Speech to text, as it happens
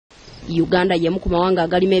Uganda yemu ku mawanga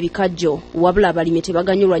agalima ebikajjo wabula abalimi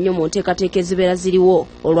tebaganyulwa nnyo mu nteekateeka ezibeera ziriwo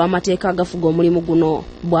olw'amateeka agafuga omulimu guno.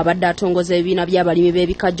 Bw'abadde atongoza ebibiina by'abalimi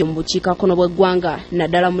b'ebikajjo mu bukiikakkono bw'eggwanga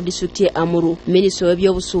naddala mu disitulikiti y'e Amuru, minisita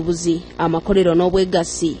w'ebyobusuubuzi, amakolero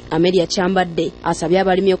n'obwegassi Amelia Kyambadde asabye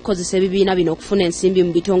abalimi okukozesa ebibiina bino okufuna ensimbi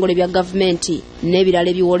mu bitongole bya gavumenti n'ebirala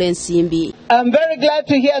ebiwola ensimbi. I'm very glad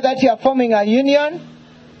to hear that you are forming a union.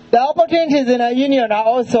 The opportunities in a union are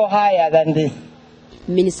also higher than this.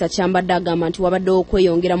 Minisita Kyambadde agamba nti wabaddewo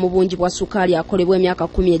okweyongera mu bungi bwa ssukaali akolebwa emyaka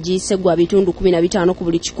 10 egiyise gwa bitundu 15 ku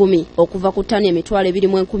buli 100 okuva ku ttani emitwalo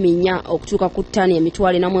 24 okutuuka ku ttani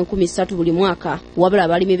emitwalo 43 buli mwaka. Wabula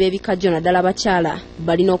abalimi b'ebikajjo naddala abakyala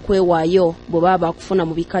balina okwewaayo bwe baba bakufuna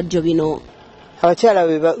mu bikajjo bino. Abakyala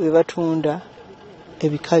be batunda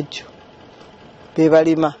ebikajjo be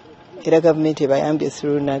balima era gavumenti ebayambye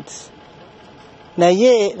through nuts.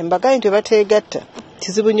 Naye mbagaye nti bateegatta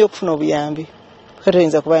kizibu nnyo okufuna obuyambi.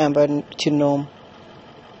 Katayinza kubayamba kinoomu.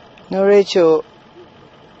 N'olwekyo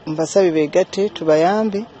mbasabye beegatte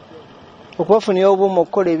tubayambe okubafunira obumu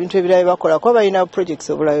okukola ebintu ebirala bakola kuba balina projects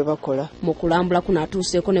obulala bakola. Mu kulambula kuno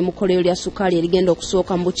atuuseeko ne mu kkolero lya ssukaali erigenda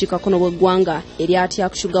okusooka mu bukiikakkono bw'eggwanga erya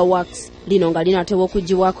Atyak Sugar Works lino nga linateebwa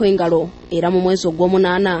okuggyibwako engalo era mu mwezi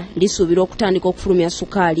ogw'omunaana lisuubirwa okutandika okufulumya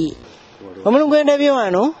ssukaali. Omulimu gwe ndabye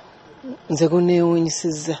wano nze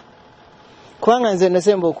gunneewuunyisizza kubanga nze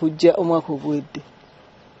nasemba okujja omwaka ogwedde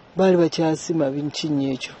baali bakyasima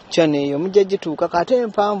binkinyi ekyo kyaneeyo mujja gituuka kate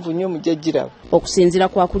empanvu nnyo mujja giraba. Okusinziira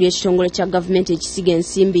ku akuli ekitongole kya gavumenti ekisiga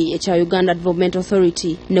ensimbi ekya Uganda Development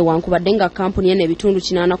Authority newankubadde nga kampuni eno ebitundu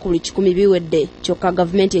 80 ku buli 100 biwedde kyokka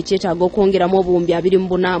gavumenti ekyetaaga okwongeramu obuwumbi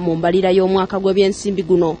 24 mu mbalira y'omwaka gw'ebyensimbi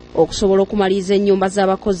guno okusobola okumaliriza ennyumba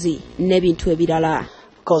z'abakozi n'ebintu ebirala.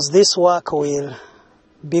 Because this work will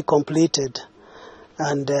be completed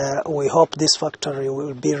and we hope this factory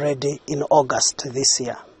will be ready in August this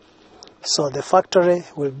year. So the factory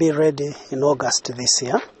will be ready in August this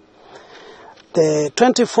year. The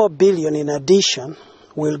 24 billion in addition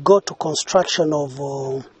will go to construction of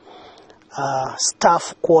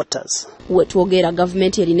staff quarters. Wetwogera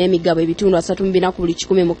gavumenti erina emigabo ebitundu 34 ku buli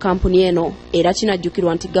 100 mu kampuni eno era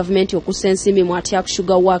kinajjukirwa nti gavumenti okussa ensimbi mu Atyak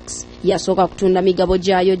Sugar Works yasooka kutunda migabo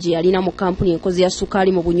gyayo gye yalina mu kampuni enkozi ya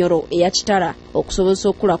ssukaali mu Bunyoro eya Kitala okusobozesa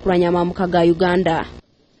okukulaakulanya amambuka ga Uganda.